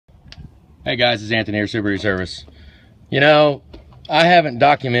Hey guys, it's Anthony here, Subaru Service. You know, I haven't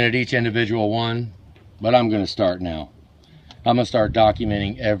documented each individual one, but I'm going to start now. I'm going to start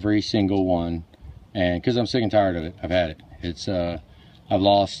documenting every single one, and because I'm sick and tired of it. I've had it. It's I've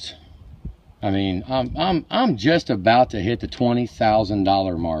lost. I mean, I'm just about to hit the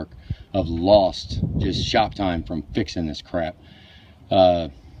 $20,000 mark of lost just shop time from fixing this crap.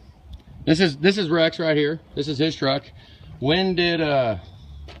 This is Rex right here. This is his truck. When did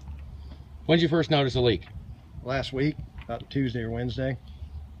you first notice a leak? Last week, about Tuesday or Wednesday.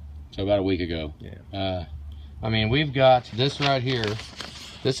 So about a week ago. Yeah. I mean, we've got this right here.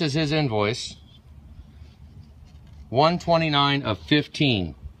 This is his invoice. 1/29 of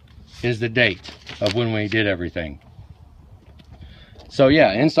 15 is the date of when we did everything. So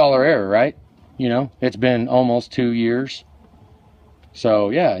yeah, installer error, right? You know, it's been almost 2 years.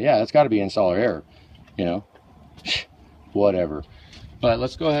 So yeah, it's got to be installer error. You know, whatever. But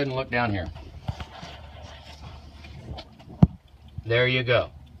let's go ahead and look down here. There you go.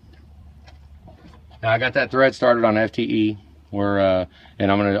 Now I got that thread started on FTE,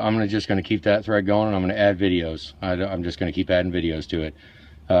 and I'm just gonna keep that thread going, and I'm gonna add videos. I'm just gonna keep adding videos to it.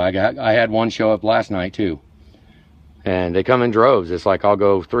 I had one show up last night too, and they come in droves. It's like I'll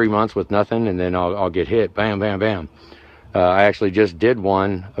go 3 months with nothing, and then I'll get hit. Bam, bam, bam. I actually just did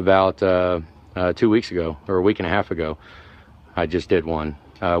one about 2 weeks ago, or a week and a half ago. I just did one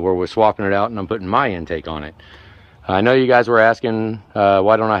where we're swapping it out, and I'm putting my intake on it. I know you guys were asking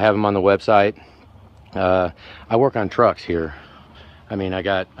why don't I have them on the website. I work on trucks here. I mean, I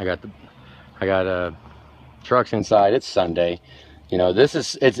got trucks inside. It's Sunday. You know,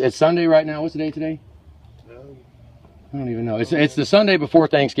 it's Sunday right now. What's the day today? I don't even know. It's the Sunday before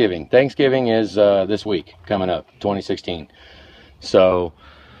Thanksgiving. Thanksgiving is this week coming up, 2016. So,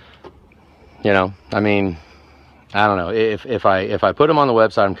 you know, I mean, I don't know if I put them on the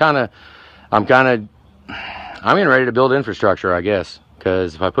website. I'm getting ready to build infrastructure, I guess,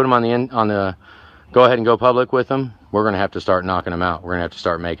 because if I put them on the go ahead and go public with them, we're gonna have to start knocking them out. We're gonna have to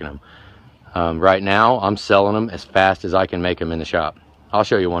start making them. Right now, I'm selling them as fast as I can make them in the shop. I'll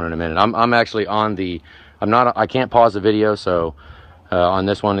show you one in a minute. I'm actually on the. I can't pause the video, so on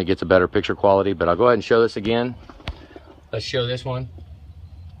this one it gets a better picture quality. But I'll go ahead and show this again. Let's show this one.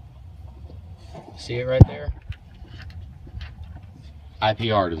 See it right there?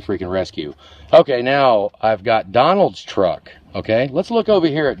 IPR to the freaking rescue. Okay, now I've got Donald's truck. Okay, let's look over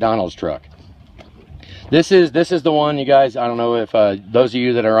here at Donald's truck. This is the one, you guys. I don't know if those of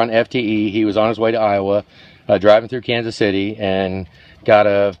you that are on FTE, he was on his way to Iowa, driving through Kansas City, and he's got,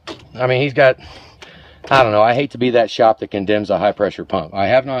 I don't know, I hate to be that shop that condemns a high pressure pump. I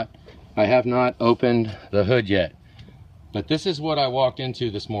have not opened the hood yet, but this is what I walked into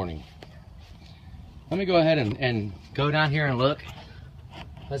this morning. Let me go ahead and go down here and look.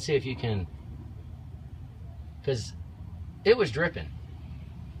 Let's see if you can, because it was dripping.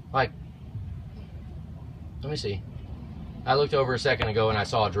 Like, let me see. I looked over a second ago and I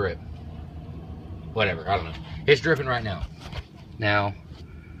saw a drip. Whatever, I don't know. It's dripping right now. Now,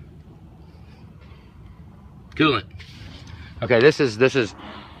 coolant. Okay, this is.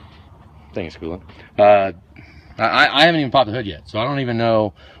 I think it's coolant. I haven't even popped the hood yet, so I don't even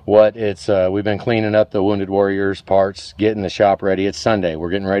know what it's. We've been cleaning up the Wounded Warriors parts, getting the shop ready. It's Sunday.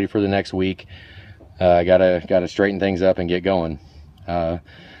 We're getting ready for the next week. Gotta straighten things up and get going.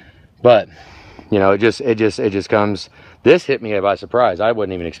 But you know, it just comes. This hit me by surprise. I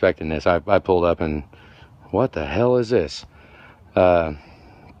wasn't even expecting this. I pulled up and what the hell is this? So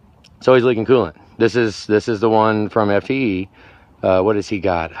he's leaking coolant. This is the one from FTE. What has he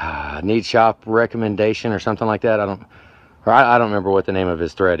got? Need shop recommendation or something like that. I don't remember what the name of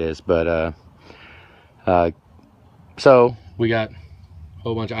his thread is, but so we got a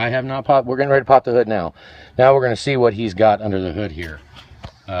whole bunch. I have not popped. We're getting ready to pop the hood now. Now we're going to see what he's got under the hood here.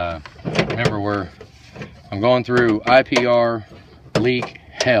 Remember, I'm going through IPR leak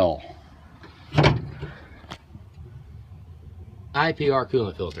hell. IPR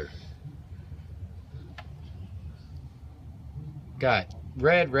coolant filter. Got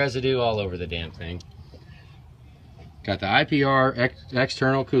red residue all over the damn thing. Got the IPR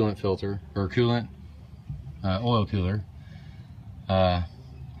external coolant filter, or coolant oil cooler.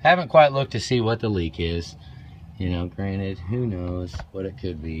 Haven't quite looked to see what the leak is. You know, granted, who knows what it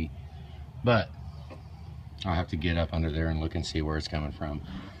could be. But I'll have to get up under there and look and see where it's coming from.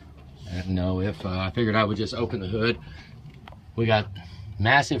 I don't know if I figured I would just open the hood. We got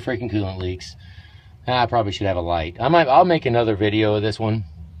massive freaking coolant leaks. I probably should have a light. I'll make another video of this one,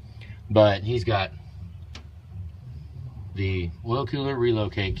 but he's got the oil cooler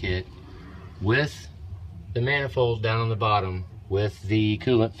relocate kit with the manifold down on the bottom with the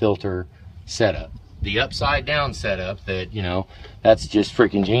coolant filter setup. The upside down setup that, you know, that's just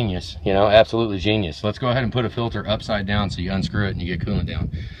freaking genius, you know, absolutely genius. Let's go ahead and put a filter upside down so you unscrew it and you get coolant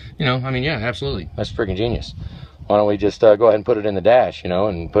down. You know, I mean, yeah, absolutely. That's freaking genius. Why don't we just go ahead and put it in the dash, you know,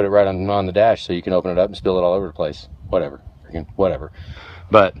 and put it right on the dash so you can open it up and spill it all over the place. Whatever, freaking whatever.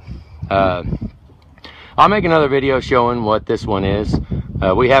 But I'll make another video showing what this one is.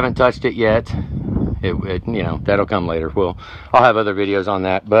 We haven't touched it yet. It you know, that'll come later. I'll have other videos on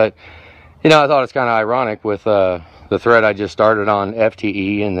that, but you know, I thought it's kind of ironic with the thread I just started on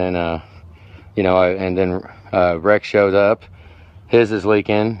FTE, and then you know, Rex shows up, his is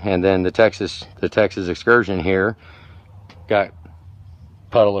leaking, and then the Texas excursion here got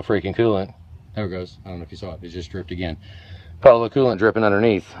puddle of freaking coolant. There it goes. I don't know if you saw it. It just dripped again. Puddle of coolant dripping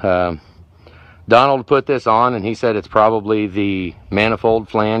underneath. Donald put this on, and he said it's probably the manifold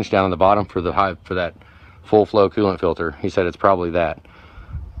flange down on the bottom for that full flow coolant filter. He said it's probably that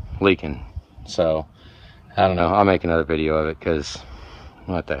leaking. So I don't know, I'll make another video of it, because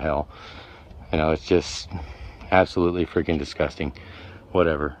what the hell, you know, it's just absolutely freaking disgusting.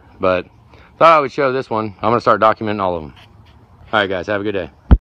 Whatever. But thought I would show this one. I'm gonna start documenting all of them. All right guys, have a good day.